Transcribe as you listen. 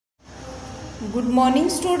Good morning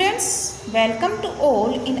students. Welcome to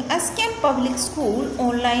all in SKM Public School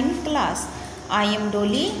online class. I am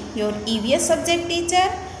Dolly, your EVS subject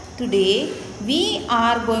teacher. Today we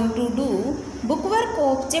are going to do bookwork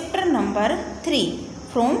of chapter number 3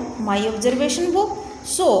 from my observation book.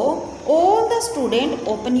 So all the student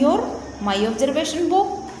open your my observation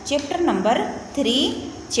book, chapter number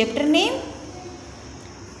 3, chapter name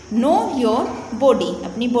Know Your Body.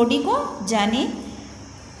 अपनी body को जाने।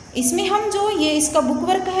 इसमें हम जो ये इसका book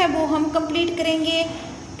work है वो हम कंप्लीट करेंगे।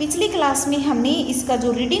 पिछली क्लास में हमने इसका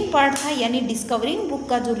जो रीडिंग पार्ट था यानी डिस्कवरिंग बुक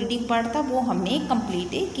का जो रीडिंग पार्ट था वो हमने कंप्लीट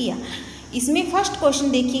किया। इसमें फर्स्ट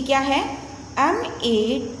क्वेश्चन देखिए क्या है।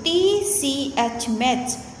 MATCH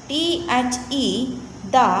match THE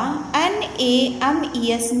the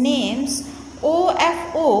NAMES names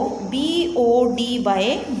OFO BOD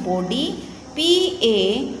by body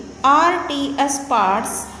PARTS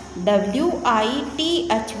parts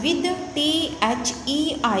WITH with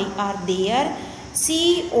THEI are there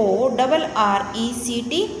CORRECT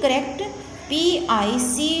correct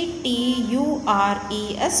PICTURES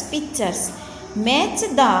pictures match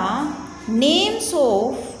the names of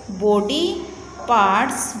body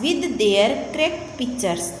parts with their correct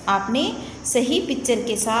pictures। आपने सही picture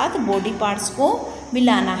के साथ body parts को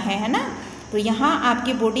मिलाना है ना। तो यहाँ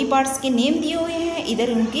आपके बॉडी पार्ट्स के नेम दिए हुए हैं,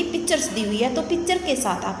 इधर उनकी पिक्चर्स दी हुई है, तो पिक्चर के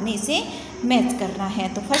साथ आपने इसे मैच करना है।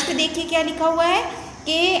 तो फर्स्ट देखिए क्या लिखा हुआ है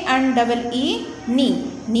KNEE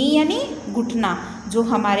नी यानी घुटना। जो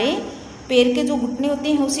हमारे पैर के जो घुटने होते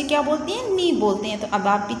हैं उसे क्या बोलते हैं, नी बोलते हैं। तो अब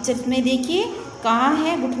आप पिक्चर में देखिए कहाँ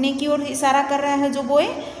है, घुटने की ओर इशारा कर रहा है जो बॉय,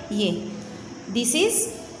 ये दिस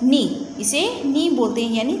इज नी, इसे नी बोलते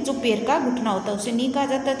हैं यानी जो पैर का घुटना होता है उसे नी कहा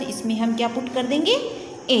जाता है। तो इसमें हम क्या पुट कर देंगे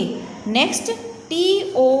ए। Next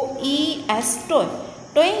TOES toy.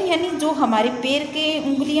 टॉय यानी जो हमारे पैर के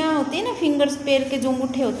उंगलियां होती है ना, फिंगर्स, पैर के जो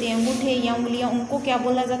अंगूठे होते हैं, अंगूठे या उंगलियां, उनको क्या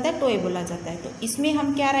बोला जाता है, टॉय बोला जाता है। तो इसमें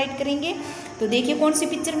हम क्या राइट करेंगे, तो देखिए कौन सी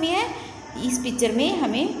पिक्चर में है, इस पिक्चर में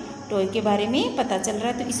हमें टॉय के बारे में पता चल रहा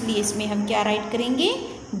है, तो इसलिए इसमें हम क्या राइट करेंगे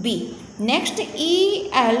B. Next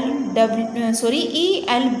ELBOW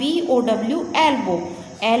elbow.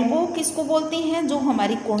 Elbow किसको बोलते हैं, जो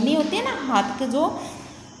हमारी कोहनी होती है ना, हाथ के जो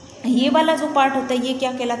ये वाला जो पार्ट होता है ये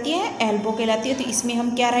क्या कहलाती है, एल्बो कहलाती है। तो इसमें हम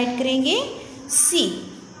क्या राइट करेंगे सी।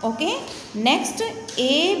 Okay. Next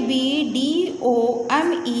ABDOMEN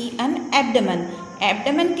abdomen.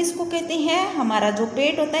 Abdomen किसको कहते हैं, हमारा जो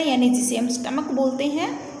पेट होता है यानी जिसे हम स्टमक बोलते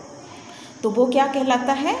हैं, तो वो क्या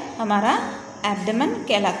कहलाता है, हमारा एब्डमन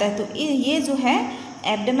कहलाता है। तो ये जो है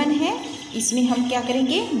एब्डमन है, इसमें हम क्या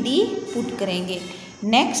करेंगे डी पुट करेंगे।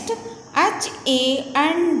 Next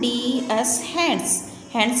HANDS hands.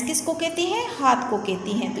 हैंड्स किसको कहते हैं, हाथ को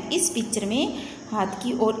कहती हैं। तो इस पिक्चर में हाथ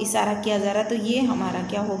की ओर इशारा किया जा रहा है, तो ये हमारा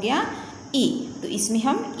क्या हो गया ई। तो इसमें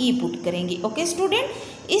हम ई पुट करेंगे। ओके स्टूडेंट,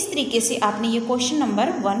 इस तरीके से आपने ये क्वेश्चन नंबर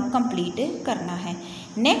 1 कंप्लीट करना है।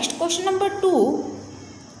 Next question number 2,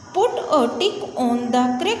 put a tick on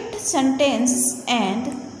the correct sentence and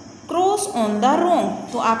cross on the wrong.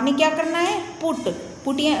 तो आपने क्या करना है, पुट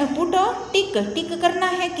टिक करना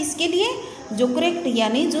है किसके लिए, जो करेक्ट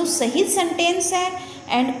यानी जो सही सेंटेंस है,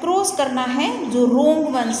 एंड क्रॉस करना है जो रॉन्ग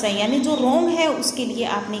वंस है यानी जो रॉन्ग है उसके लिए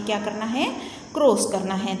आपने क्या करना है, क्रॉस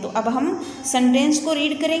करना है। तो अब हम सेंटेंस को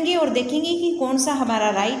रीड करेंगे और देखेंगे कि कौन सा हमारा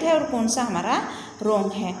राइट है और कौन सा हमारा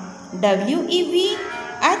रॉन्ग है। WEVHAVE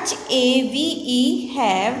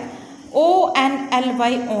have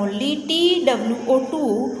ONLY only TWO2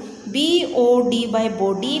 BOD by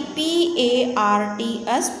body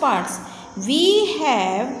PARTS parts। We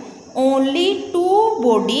have only 2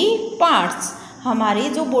 body parts। हमारे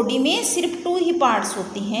जो बॉडी में सिर्फ 2 ही पार्ट्स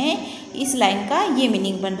होती हैं। इस लाइन का ये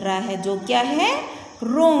मीनिंग बन रहा है, जो क्या है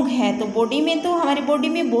रॉन्ग है। तो बॉडी में तो हमारी बॉडी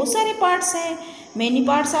में बहुत सारे पार्ट्स हैं, मेनी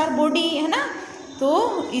पार्ट्स आर बॉडी, है ना।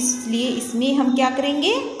 तो इसलिए इसमें हम क्या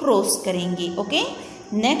करेंगे, क्रॉस करेंगे। Okay.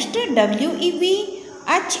 Next WEVHAVE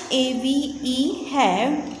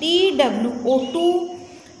have TWO2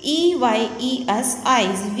 EYES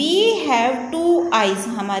eyes। We have 2 eyes।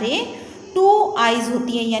 हमारे 2 eyes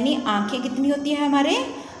होती है यानी आंखें कितनी होती है हमारे,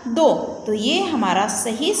 2। तो ये हमारा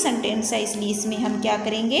सही सेंटेंस है, इसलिए इसमें हम क्या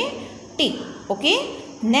करेंगे टिक। Okay.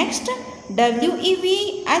 Next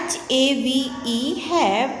WEVHAVE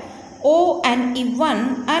have ONE1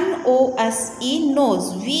 NOSE nose।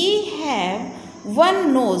 We have 1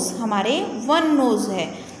 nose। हमारे 1 nose है,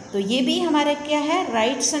 तो ये भी हमारे क्या है,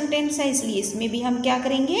 राइट सेंटेंस है, इसलिए इसमें भी हम क्या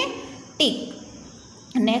करेंगे टिक।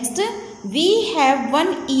 Next We have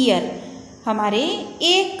 1 ear। हमारे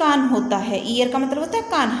एक कान होता है, ईयर का मतलब होता है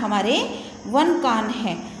कान, हमारे 1 कान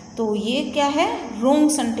है। तो ये क्या है, रॉन्ग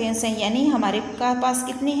सेंटेंस है, यानी हमारे पास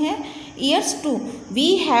कितने हैं, ईयर्स 2,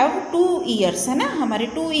 वी हैव 2 ईयर्स, है ना, हमारे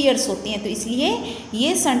 2 ईयर्स होते हैं, तो इसलिए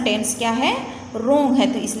ये सेंटेंस क्या है, रॉन्ग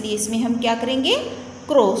है, तो इसलिए इसमें हम क्या करेंगे,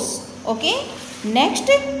 cross. Okay,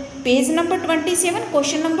 next page number 27,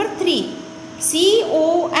 question number 3,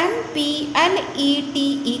 COMPLETE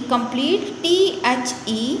complete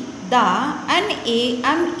THE the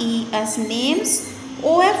NAMES names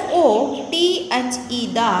OFO THE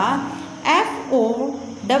the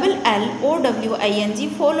FOLLOWING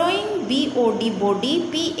following BOD body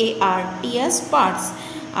PARTS parts।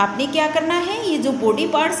 आपने क्या करना है, ये जो बॉडी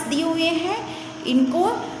पार्ट्स दिए हुए हैं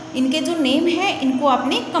इनके जो नेम है इनको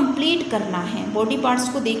आपने कंप्लीट करना है। बॉडी पार्ट्स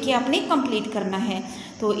को देखिए आपने कंप्लीट करना है।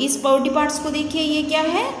 तो इस बॉडी पार्ट्स को देखिए, ये क्या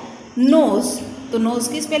है, नोज। तो नोज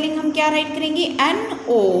की स्पेलिंग हम क्या राइट करेंगे,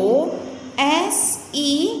 NOSE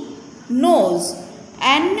knows,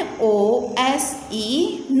 NOSE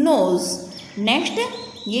knows. Next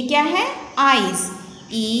ये क्या है, eyes,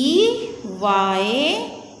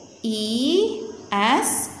 EYES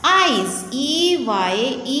eyes,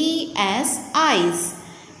 EYES eyes.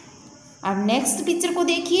 अब नेक्स्ट पिक्चर को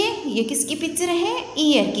देखिए, ये किसकी पिक्चर है,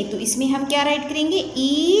 ईयर की, तो इसमें हम क्या राइट करेंगे,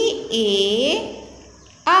 EAR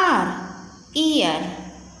ईयर।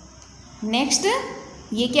 नेक्स्ट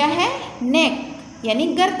ये क्या है, नेक यानी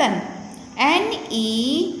गर्दन,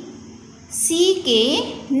 NECK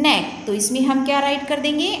नेक, तो इसमें हम क्या राइट कर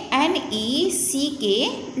देंगे, NECK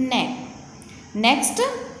नेक। नेक्स्ट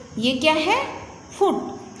ये क्या है, फुट,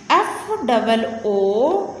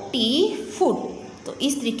 FOOT फुट। तो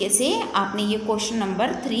इस तरीके से आपने ये क्वेश्चन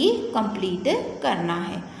नंबर 3 कंप्लीट करना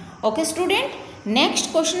है। Okay student,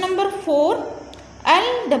 next question number 4,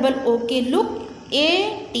 LOOK look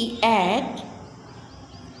AT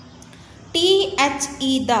THE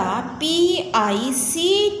the PICTURES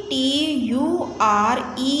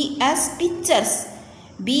pictures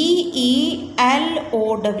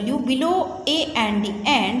BELOW below and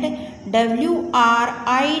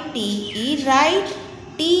WRITE write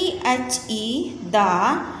THE the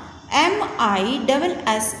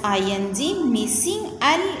MISSING missing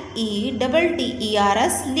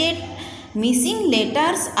LETTERS missing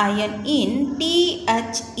letters in THE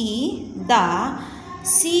the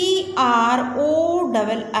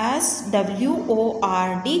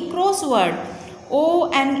CROSSWORD crossword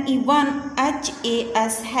ONE1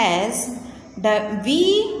 HAS has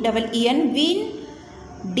VEN win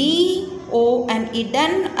DONE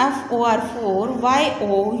done FOR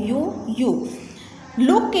YOUU।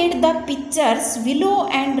 Look at the pictures below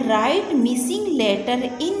and write missing letter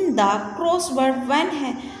in the crossword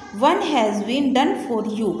one has been done for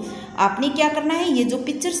you। आपने क्या करना है, ये जो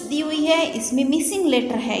pictures दी हुई है इसमें missing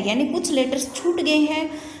letter है, यानी कुछ लेटर्स छूट गए हैं,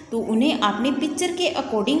 तो उन्हें आपने पिक्चर के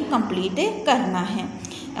अकॉर्डिंग कंप्लीट करना है।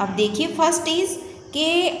 अब देखिए, फर्स्ट इज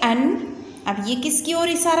KN, अब ये किसकी ओर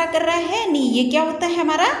इशारा कर रहा है, नी। ये क्या होता है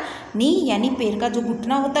हमारा, नी, यानी पैर का जो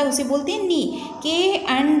घुटना होता है उसे बोलते हैं नी,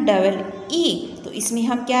 KNEE। तो इसमें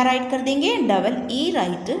हम क्या राइट कर देंगे, EE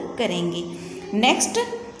राइट करेंगे। नेक्स्ट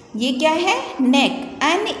ये क्या है, नेक,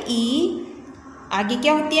 NE, आगे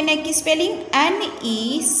क्या होती है नेक की स्पेलिंग,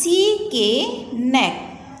 NECK नेक।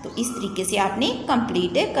 तो इस तरीके से आपने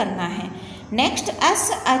कंप्लीट करना है। नेक्स्ट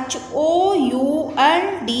SHOULDER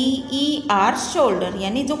शोल्डर,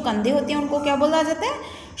 यानी जो कंधे होते हैं उनको क्या बोला जाता है,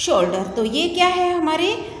 शोल्डर। तो ये क्या है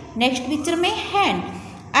हमारे नेक्स्ट पिक्चर में, हैंड,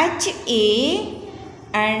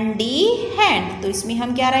 HAND हैंड। तो इसमें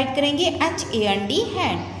हम क्या राइट करेंगे, HAND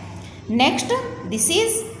hand. Next this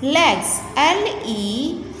is legs,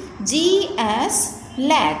 LEGS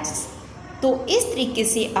legs. तो इस तरीके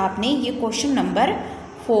से आपने ये क्वेश्चन नंबर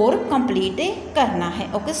 4 कंप्लीट करना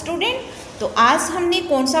है। ओके स्टूडेंट, तो आज हमने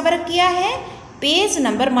कौन सा वर्क किया है, पेज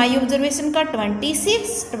नंबर माई ऑब्जर्वेशन का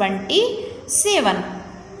 26, 27,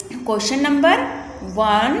 question number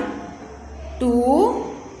 1, 2,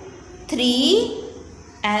 3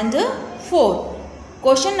 and 4।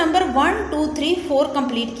 Question number 1, 2, 3, 4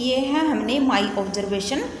 complete किए हैं हमने माई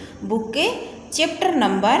ऑब्जर्वेशन बुक के chapter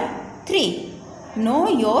number 3 know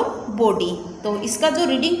your body. तो इसका जो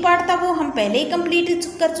रीडिंग पार्ट था वो हम पहले ही कंप्लीट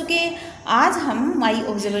कर चुके हैं। आज हम माई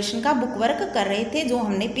ऑब्जर्वेशन का बुक वर्क कर रहे थे, जो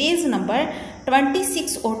हमने पेज नंबर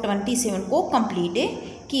 26 और 27 को कंप्लीट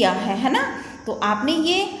किया है ना। तो आपने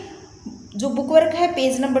ये जो बुक वर्क है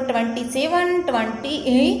पेज नंबर 27,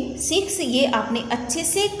 26, ये आपने अच्छे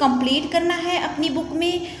से कंप्लीट करना है अपनी बुक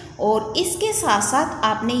में। और इसके साथ साथ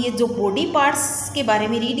आपने ये जो बॉडी पार्ट्स के बारे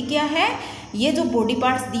में रीड किया है, ये जो बॉडी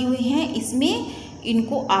पार्ट्स दी हुई हैं इसमें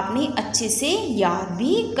इनको आपने अच्छे से याद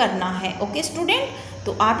भी करना है। ओके स्टूडेंट,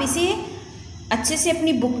 तो आप इसे अच्छे से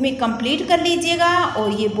अपनी बुक में कंप्लीट कर लीजिएगा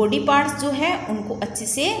और ये बॉडी पार्ट्स जो है उनको अच्छे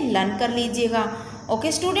से लर्न कर लीजिएगा।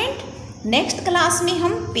 ओके स्टूडेंट, नेक्स्ट क्लास में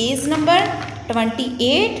हम पेज नंबर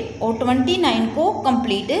 28 और 29 को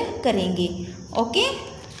कंप्लीट करेंगे। Okay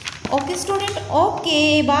okay student,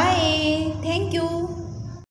 okay bye, thank you.